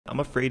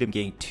afraid I'm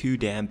getting too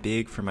damn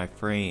big for my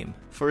frame.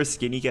 For a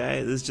skinny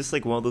guy, this is just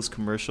like one of those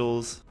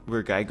commercials where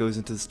a guy goes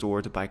into the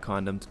store to buy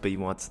condoms, but he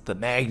wants the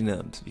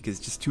magnums because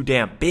it's just too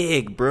damn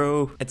big,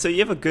 bro. And so you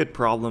have a good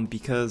problem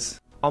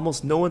because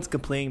almost no one's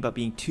complaining about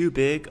being too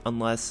big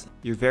unless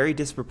you're very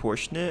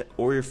disproportionate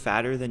or you're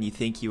fatter than you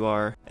think you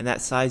are, and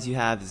that size you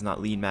have is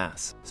not lean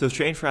mass. So if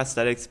train for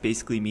aesthetics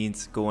basically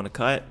means go on a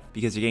cut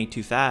because you're getting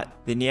too fat,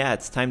 then yeah,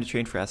 it's time to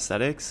train for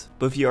aesthetics.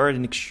 But if you are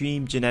an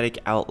extreme genetic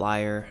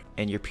outlier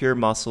and you're pure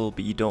muscle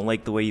but you don't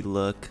like the way you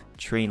look,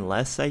 train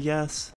less, I guess.